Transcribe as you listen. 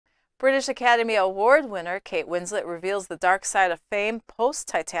British Academy Award winner Kate Winslet reveals the dark side of fame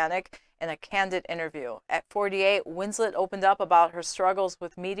post-Titanic in a candid interview. At 48, Winslet opened up about her struggles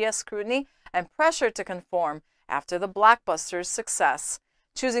with media scrutiny and pressure to conform after the blockbuster's success.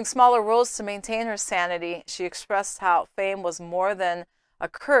 Choosing smaller roles to maintain her sanity, she expressed how fame was more than a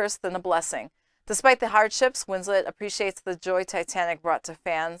curse than a blessing. Despite the hardships, Winslet appreciates the joy Titanic brought to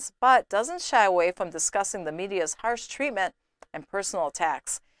fans, but doesn't shy away from discussing the media's harsh treatment and personal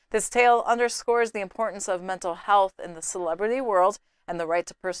attacks. This tale underscores the importance of mental health in the celebrity world and the right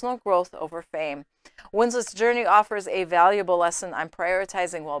to personal growth over fame. Winslet's journey offers a valuable lesson on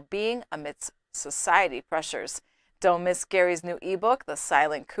prioritizing well-being amidst society pressures. Don't miss Gary's new ebook, The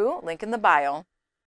Silent Coup, link in the bio.